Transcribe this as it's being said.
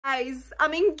Guys,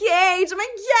 I'm engaged.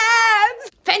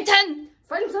 Fenton!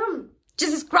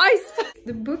 Jesus Christ!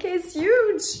 The bouquet is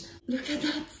huge. Look at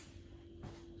that.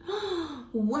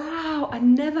 Wow, I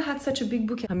never had such a big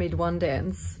bouquet. I made one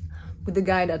dance with the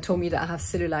guy that told me that I have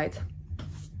cellulite.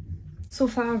 So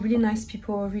far, really nice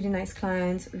people, really nice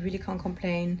clients, really can't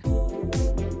complain.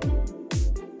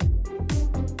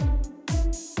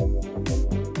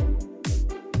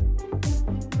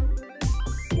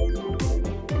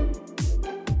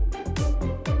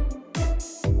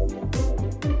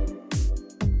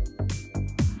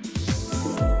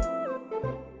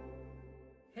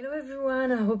 Hello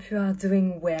everyone, I hope you are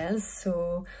doing well.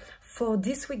 So for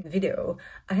this week's video,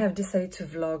 I have decided to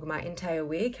vlog my entire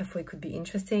week. I thought it could be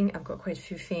interesting. I've got quite a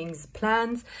few things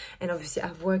planned, and obviously I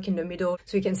have work in the middle,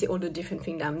 so you can see all the different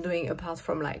things that I'm doing apart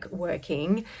from like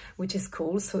working, which is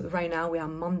cool. So right now we are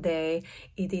Monday.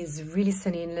 It is really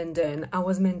sunny in London. I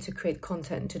was meant to create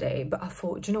content today, but I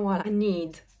thought, you know what, I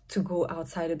need to go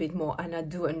outside a bit more, and I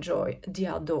do enjoy the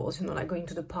outdoors, you know, like going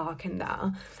to the park and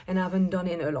that, and I haven't done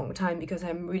it in a long time because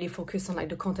I'm really focused on like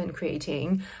the content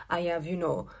creating. I have, you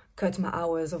know, cut my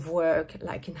hours of work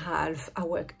like in half. I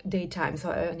work daytime,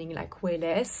 so I'm earning like way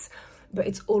less, but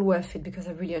it's all worth it because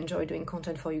I really enjoy doing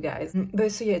content for you guys.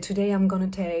 But so yeah, today I'm gonna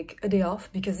take a day off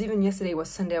because even yesterday was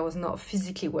Sunday. I was not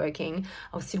physically working.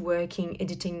 I was still working,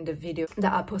 editing the video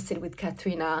that I posted with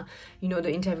Katrina, you know, the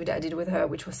interview that I did with her,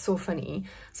 which was so funny.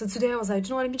 So today I was like, you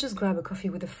know what, let me just grab a coffee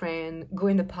with a friend, go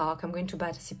in the park. I'm going to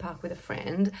Battersea Park with a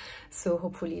friend, so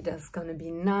hopefully that's gonna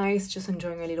be nice, just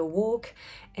enjoying a little walk.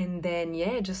 And then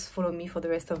yeah, just follow me for the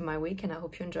rest of my week, and I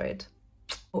hope you enjoy it.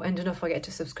 Oh, and do not forget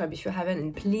to subscribe if you haven't,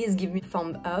 and please give me a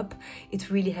thumb up. It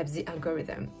really helps the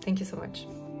algorithm. Thank you so much.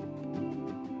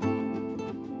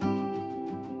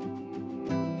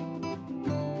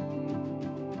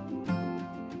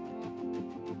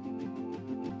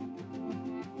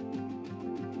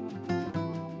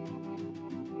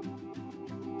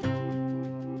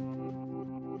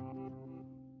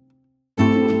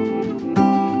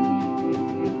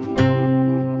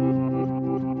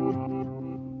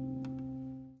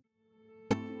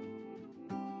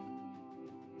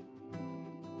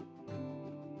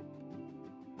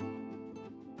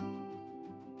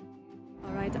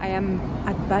 I am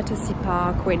at Battersea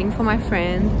Park waiting for my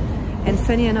friend, and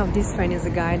funny enough, this friend is a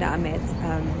guy that I met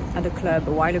at the club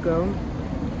a while ago,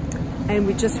 and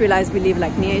we just realized we live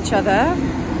like near each other,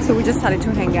 so we just started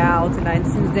to hang out. And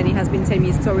since then he has been telling me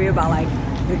a story about like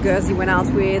the girls he went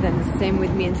out with, and the same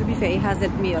with me. And to be fair, he has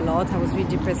helped me a lot. I was really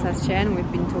depressed last year and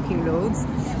we've been talking loads,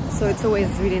 so it's always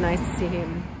really nice to see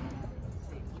him.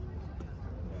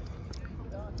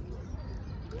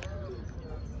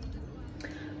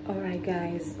 Alright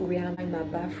guys, we are in my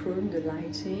bathroom. The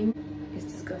lighting is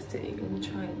disgusting. Let me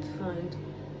try and find,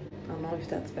 I don't know if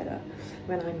that's better.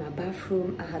 When I'm in my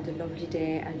bathroom, I had a lovely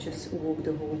day. I just walked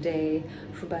the whole day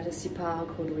through Battersea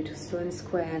Park all the way to Sloane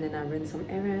Square, and then I ran some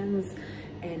errands,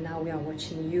 and now we are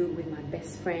watching You with my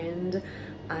best friend.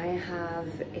 I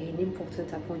have an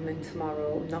important appointment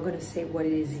tomorrow. I'm not gonna say what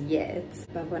it is yet,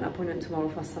 but I've got an appointment tomorrow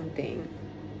for something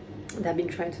that I've been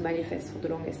trying to manifest for the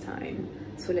longest time,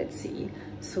 so let's see.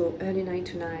 So early night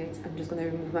tonight, I'm just gonna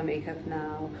remove my makeup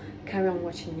now, carry on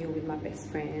watching You with my best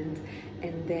friend,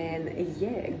 and then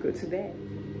yeah, go to bed.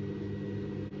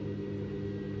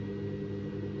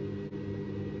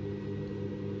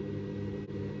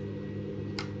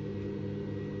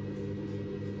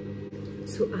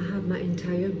 So I have my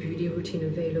entire beauty routine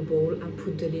available. I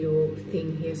put the little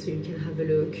thing here so you can have a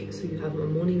look. So you have my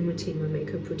morning routine, my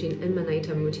makeup routine, and my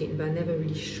nighttime routine, but I never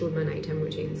really showed my nighttime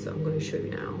routine, so I'm going to show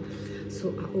you now.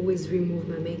 So I always remove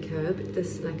my makeup.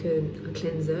 This is like a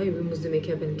cleanser. It removes the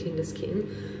makeup and clean the skin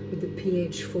with the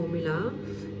pH formula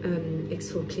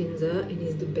X4 cleanser, and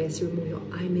it's the best. You remove your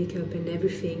eye makeup and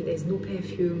everything. There's no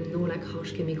perfume, no like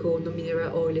harsh chemical, no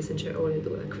mineral oil, essential oil, and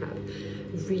all that crap.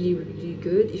 Really, really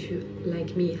good. If you,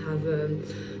 like me, have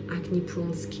acne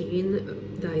prone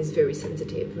skin that is very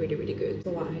sensitive, really, really good. So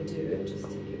what I do, I just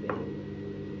take a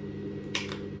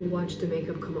bit, watch the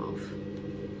makeup come off.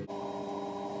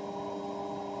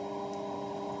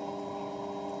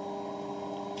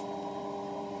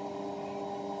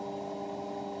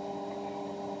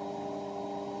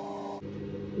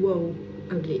 Whoa,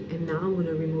 ugly. And now I'm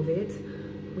gonna remove it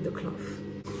with a cloth.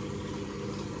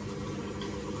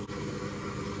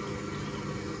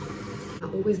 I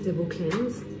always double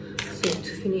cleanse, so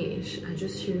to finish I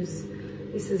just use,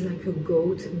 this is like a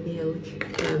goat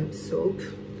milk soap.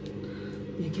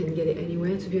 You can get it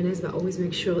anywhere, to be honest, but always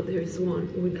make sure there is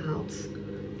one without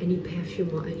any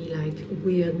perfume or any like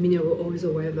weird mineral oils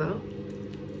or whatever.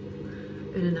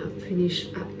 And then I finish,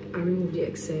 I remove the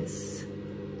excess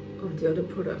of the other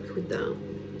product with that.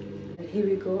 And here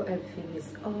we go, everything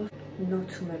is off, not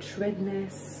too much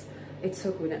redness. It's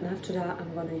so good. And after that,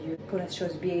 I'm gonna use Paula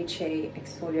Choice BHA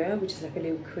exfoliator, which is like a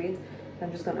liquid.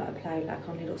 I'm just gonna apply like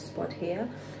on a little spot here,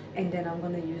 and then I'm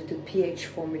gonna use the pH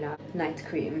Formula night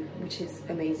cream, which is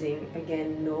amazing.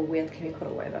 Again, no weird chemical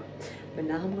or whatever. But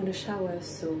now I'm gonna shower,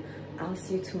 so I'll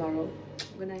see you tomorrow.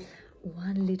 Good night.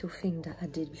 One little thing that I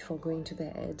did before going to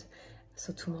bed.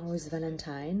 So tomorrow is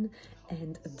Valentine,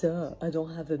 and I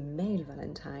don't have a male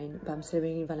Valentine, but I'm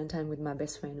celebrating Valentine with my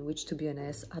best friend, which, to be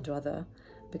honest, I'd rather,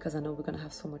 because I know we're gonna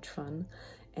have so much fun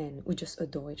and we just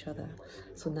adore each other.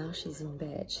 So now she's in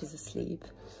bed, she's asleep.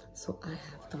 So I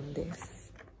have done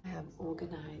this. I have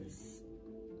organized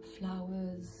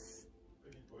flowers,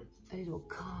 a little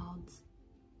cards,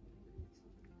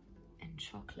 and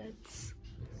chocolates.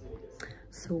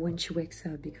 So when she wakes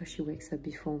up, because she wakes up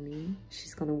before me,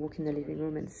 she's gonna walk in the living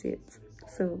room and sit.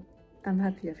 So I'm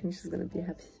happy, I think she's gonna be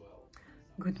happy.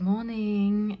 Good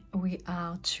morning, we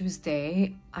are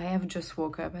Tuesday. I have just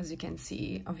woke up, as you can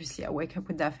see. Obviously I wake up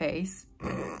with that face.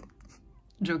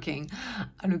 Joking,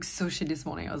 I look so shit this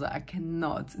morning. I was like, I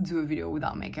cannot do a video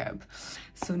without makeup.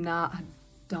 So now I've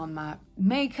done my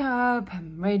makeup,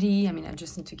 I'm ready. I mean, I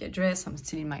just need to get dressed. I'm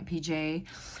still in my PJ,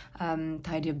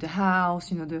 tidy up the house,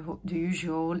 you know, the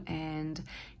usual. And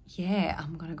yeah,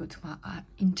 I'm gonna go to my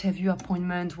interview,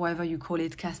 appointment, whatever you call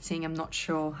it, casting. I'm not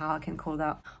sure how I can call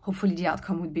that. Hopefully the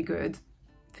outcome would be good.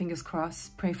 Fingers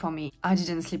crossed, pray for me. I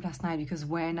didn't sleep last night because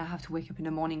when I have to wake up in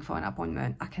the morning for an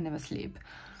appointment, I can never sleep.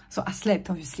 So I slept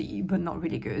obviously, but not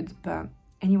really good. But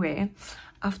anyway,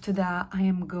 after that, I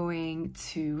am going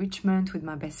to Richmond with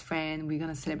my best friend. We're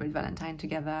gonna celebrate Valentine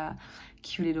together.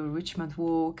 Cute little Richmond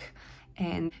walk.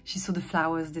 And she saw the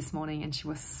flowers this morning and she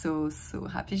was so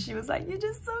happy. She was like, you're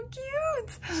just so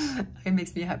cute. It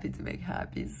makes me happy to make her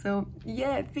happy. So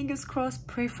yeah, fingers crossed,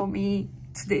 pray for me.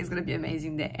 Today is gonna be an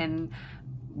amazing day, and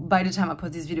by the time I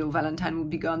post this video, Valentine will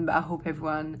be gone, but I hope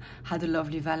everyone had a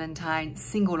lovely Valentine,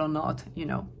 single or not, you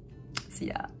know. So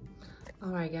yeah. All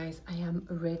right guys, I am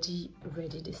ready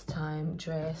this time,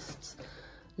 dressed.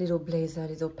 Little blazer,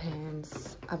 little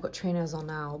pants. I've got trainers on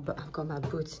now, but I've got my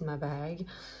boots in my bag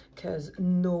because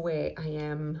no way I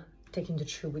am taking the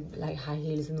tube with like high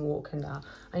heels and walk and that.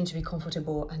 I need to be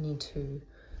comfortable. I need to,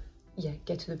 yeah,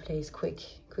 get to the place quick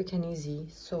and easy.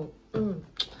 So,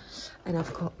 and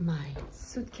I've got my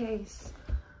suitcase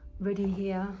ready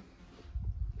here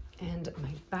and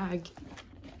my bag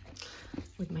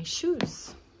with my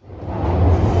shoes.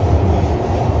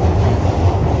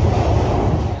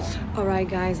 All right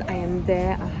guys, I am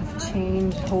there. I have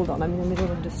changed. Hold on, I'm in the middle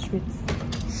of the street.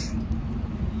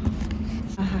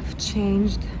 I have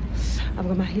changed. I've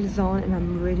got my heels on and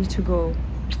I'm ready to go.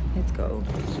 Let's go.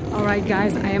 All right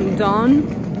guys, I am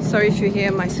done. Sorry if you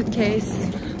hear my suitcase.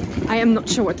 I am not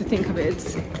sure what to think of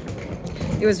it.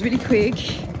 It was really quick.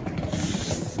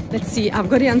 Let's see, I've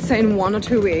got the answer in 1 or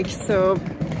 2 weeks, so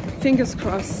fingers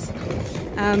crossed.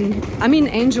 I'm in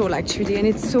Angel actually, and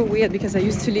it's so weird because I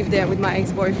used to live there with my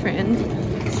ex-boyfriend,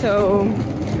 so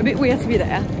a bit weird to be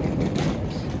there.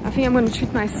 I think I'm gonna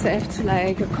treat myself to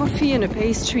like a coffee and a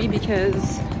pastry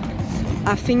because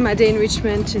I think my day in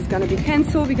Richmond is gonna be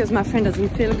cancelled because my friend doesn't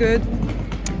feel good.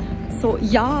 So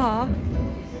yeah.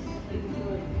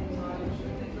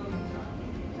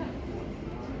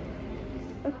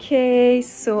 Okay,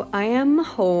 so I am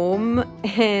home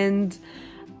and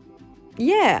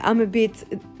yeah, I'm a bit,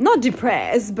 not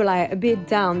depressed, but like a bit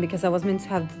down because I was meant to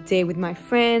have the day with my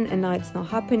friend and now it's not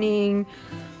happening.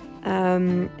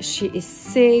 She is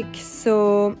sick,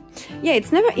 so yeah,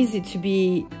 it's never easy to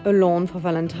be alone for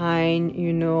Valentine,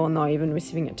 you know, not even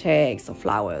receiving a text or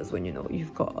flowers when, you know,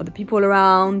 you've got other people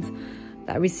around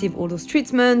that receive all those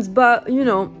treatments. But, you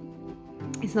know,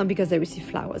 it's not because they receive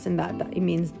flowers and that it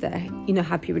means they're in a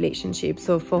happy relationship.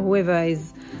 So for whoever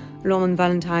is alone on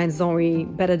Valentine's, don't worry,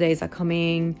 better days are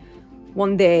coming.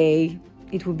 One day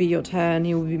it will be your turn,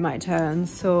 it will be my turn.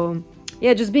 So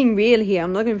yeah, just being real here.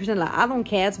 I'm not gonna pretend like I don't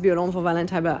care to be alone for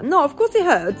Valentine, but no, of course it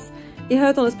hurts. It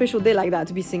hurts on a special day like that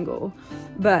to be single,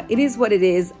 but it is what it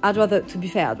is. I'd rather, to be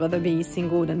fair, I'd rather be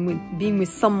single than being with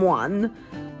someone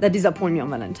that disappoints me on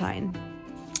Valentine.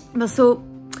 But so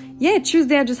yeah,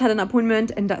 Tuesday I just had an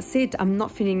appointment and that's it. I'm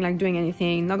not feeling like doing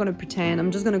anything, not gonna pretend.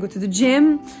 I'm just gonna go to the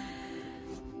gym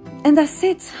and that's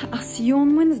it. I'll see you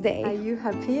on Wednesday. Are you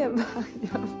happy about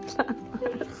your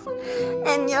flowers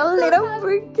and your little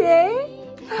bouquet?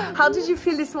 How did you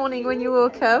feel this morning when you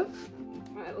woke up?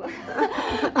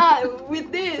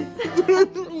 With this?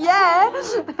 Yeah,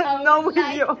 not with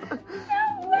like, your...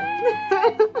 No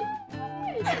way!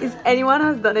 Is anyone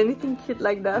has done anything cute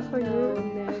like that for you? No,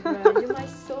 never. You're my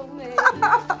soulmate.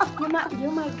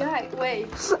 you're my guy.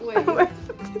 Wait. Qu'est-ce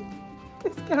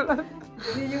qu'elle va?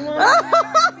 Do you want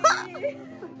to marry me?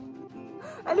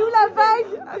 Elle est où la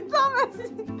bague? Attends, vas-y.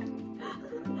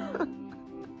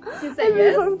 You say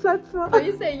yes? Sur une plateforme. Are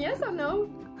you saying yes or no?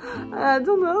 I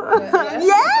don't know.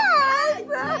 Yes!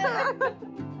 Yes!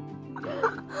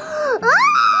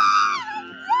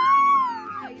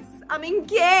 I'm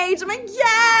engaged! I'm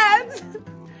engaged!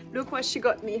 Look what she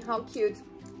got me, how cute.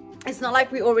 It's not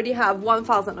like we already have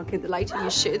 1,000, okay, the lighting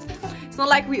is shit. It's not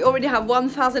like we already have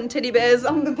 1,000 teddy bears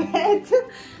on the bed.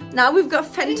 Now we've got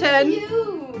Fenton.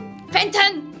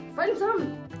 Fenton!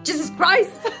 Fenton! Jesus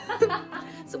Christ!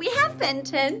 So we have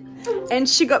Fenton. And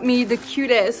she got me the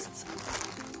cutest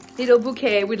little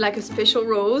bouquet with like a special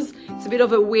rose. It's a bit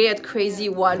of a weird, crazy,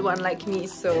 wild one like me,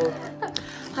 so...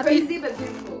 Crazy but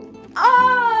beautiful.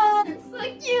 Oh! It's so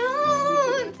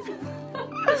cute!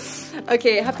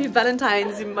 Okay, happy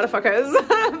Valentine's, you motherfuckers.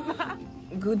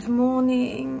 Good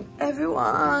morning,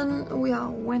 everyone. We are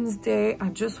Wednesday. I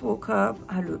just woke up.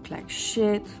 I look like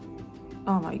shit.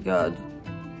 Oh my god.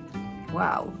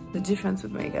 Wow, the difference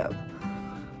with makeup.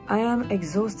 I am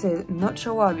exhausted, not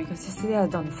sure why, because yesterday I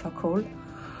done fuck all.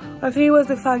 I think it was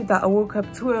the fact that I woke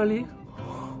up too early.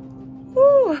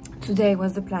 Woo. Today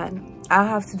was the plan. I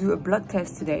have to do a blood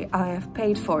test today. I have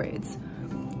paid for it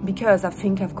because I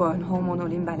think I've got a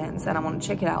hormonal imbalance and I want to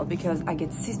check it out because I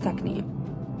get cyst acne.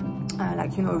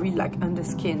 Like, you know, really like under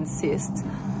skin cysts,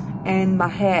 and my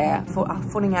hair are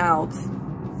falling out,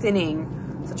 thinning.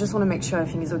 So I just want to make sure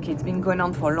everything is okay. It's been going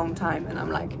on for a long time and I'm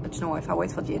like, do you know what, if I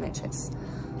wait for the NHS.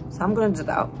 So I'm gonna do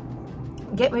that.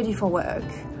 Get ready for work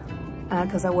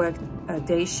because I work a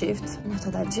day shift and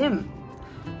after that gym.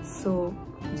 So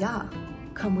yeah,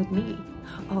 come with me.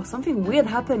 Oh, something weird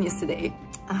happened yesterday.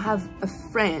 I have a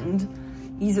friend,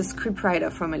 he's a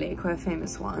scriptwriter from LA, quite a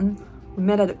famous one. We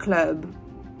met at a club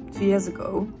 2 years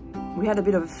ago. We had a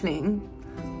bit of a fling,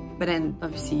 but then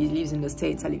obviously he lives in the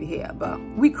States, I live here, but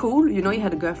we cool, you know. He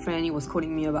had a girlfriend, he was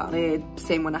calling me about it,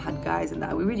 same when I had guys and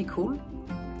that. We're really cool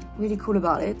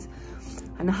about it.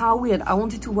 And how weird, I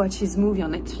wanted to watch his movie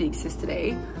on Netflix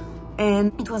yesterday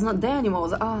and it was not there anymore. I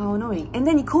was like, oh, how annoying. And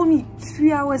then he called me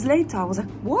 3 hours later. I was like,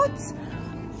 what?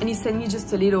 And he sent me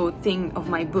just a little thing of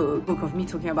my book of me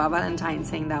talking about Valentine,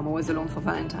 saying that I'm always alone for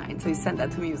Valentine. So he sent that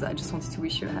to me. He was like, I just wanted to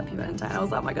wish you a happy Valentine. I was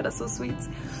like, oh my god, that's so sweet.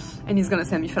 And he's gonna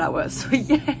send me flowers. So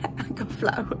yeah, I got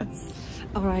flowers.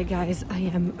 All right, guys, I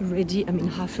am ready. I'm in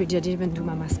half ready. I didn't even do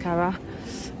my mascara.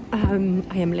 I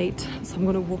am late, so I'm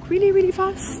gonna walk really, really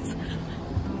fast,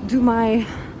 do my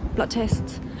blood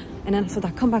test, and then after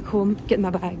that, come back home, get my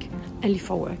bag, and leave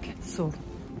for work. So,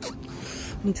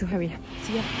 need to hurry.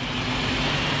 See ya.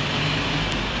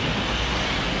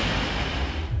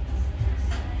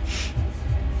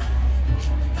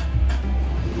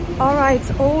 All right,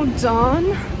 all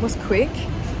done. Was quick,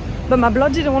 but my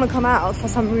blood didn't want to come out for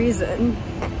some reason.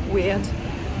 Weird.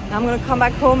 Now I'm gonna come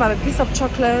back home, have a piece of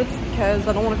chocolate because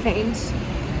I don't want to faint. So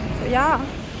yeah.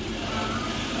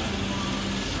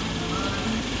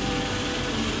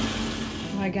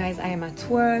 Alright guys, I am at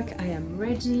work. I am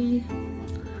ready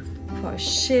for a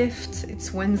shift.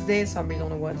 It's Wednesday, so I really don't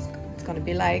know what it's gonna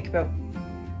be like, but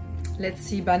let's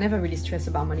see. But I never really stress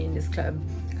about money in this club,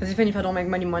 because even if I don't make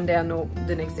money one day, I know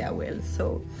the next day I will.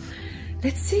 So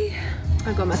let's see.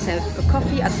 I got myself a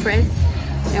coffee at Fred's,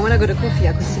 and when I got a coffee,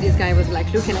 I could see this guy was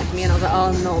like looking at me, and I was like,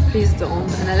 oh no, please don't.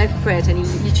 And I left Fred, and he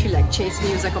literally like chased me.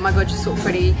 He was like, oh my god, you're so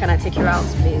pretty, can I take you out,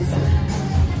 please?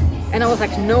 And I was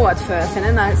like, no at first, and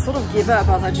then I sort of gave up.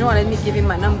 I was like, you know what, let me give him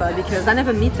my number, because I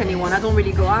never meet anyone. I don't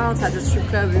really go out at the strip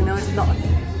club, you know, it's not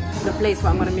the place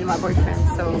where I'm gonna meet my boyfriend.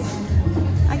 So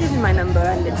I gave him my number,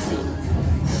 and let's see.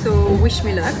 So wish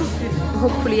me luck.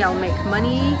 Hopefully I'll make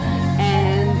money,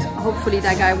 and hopefully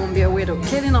that guy won't be a weirdo.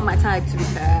 Clearly not my type, to be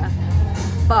fair,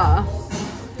 but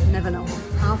never know.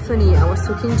 How funny, I was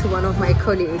talking to one of my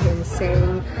colleagues and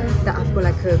saying that I've got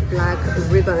like a black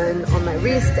ribbon on my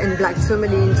wrist and black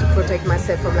tourmaline to protect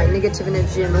myself from like negative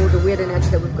energy and all the weird energy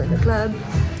that we've got in the club.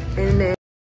 And then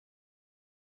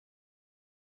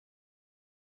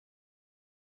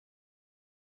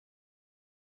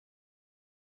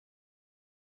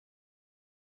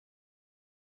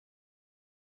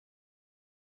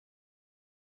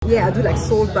yeah, I do like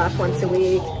salt bath once a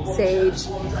week, sage,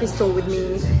 crystal with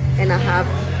me, and I have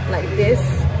like this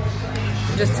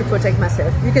just to protect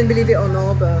myself. You can believe it or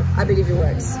not, but I believe it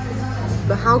works.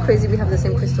 But how crazy we have the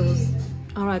same crystals.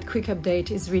 All right, quick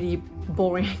update. Is really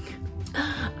boring.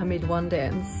 I made one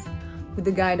dance with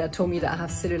the guy that told me that I have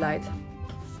cellulite.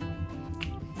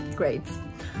 Great.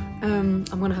 I'm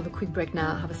gonna have a quick break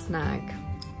now, have a snack,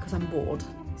 because I'm bored.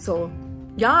 So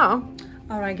yeah,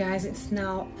 Alright guys, it's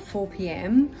now 4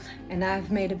 p.m. and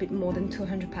I've made a bit more than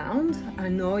 200 pounds. I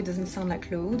know it doesn't sound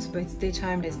like loads, but it's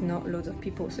daytime, there's not loads of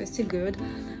people, so it's still good.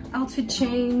 Outfit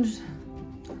change.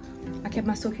 I kept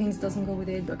my stockings, doesn't go with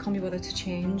it, but can't be bothered to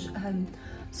change.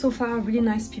 So far, really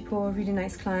nice people, really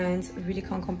nice clients, really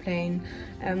can't complain.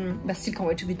 But still can't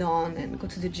wait to be done and go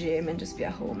to the gym and just be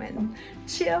at home and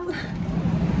chill.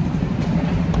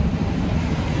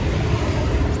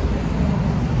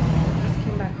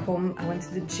 Home, I went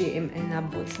to the gym and I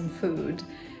bought some food,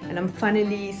 and I'm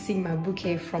finally seeing my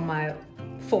bouquet from my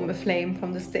former flame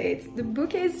from the States. The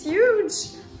bouquet is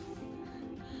huge.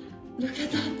 Look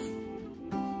at that.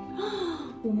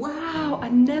 Wow, I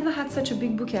never had such a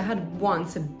big bouquet. I had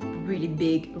once a really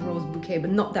big rose bouquet, but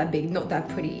not that big, not that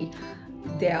pretty.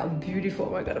 They are beautiful.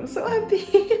 Oh my god, I'm so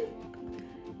happy.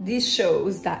 This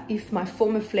shows that if my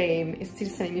former flame is still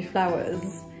sending me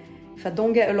flowers, if I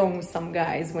don't get along with some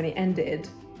guys when it ended,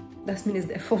 that means it's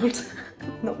their fault,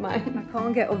 not mine. I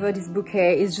can't get over this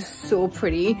bouquet. It's just so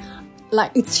pretty.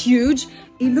 Like, it's huge.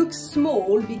 It looks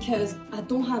small because I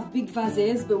don't have big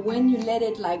vases, but when you let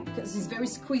it, like, because it's very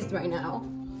squeezed right now,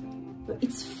 but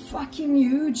it's fucking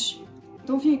huge.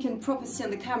 Don't think you can properly see on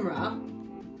the camera,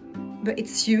 but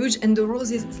it's huge. And the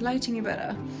roses, it's lighting it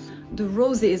better. The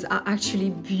roses are actually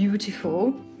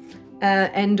beautiful,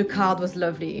 and the card was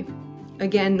lovely.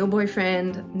 Again, no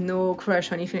boyfriend, no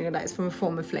crush or anything like that. It's from a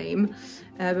former flame,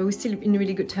 but we're still in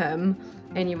really good term.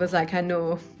 And he was like, I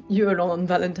know you're alone on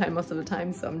Valentine most of the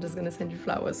time, so I'm just gonna send you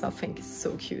flowers. So I think it's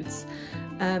so cute.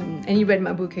 And he read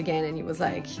my book again, and he was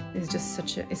like, it's just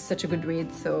such a good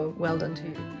read. So well done to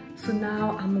you. So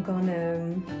now I'm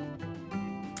gonna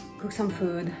cook some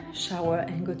food, shower,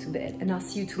 and go to bed. And I'll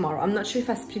see you tomorrow. I'm not sure if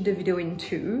I split the video in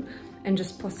two and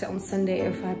just post it on Sunday, or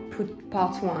if I put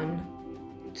part 1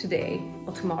 today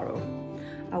or tomorrow.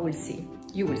 I will see.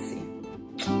 You will see.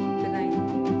 Good night.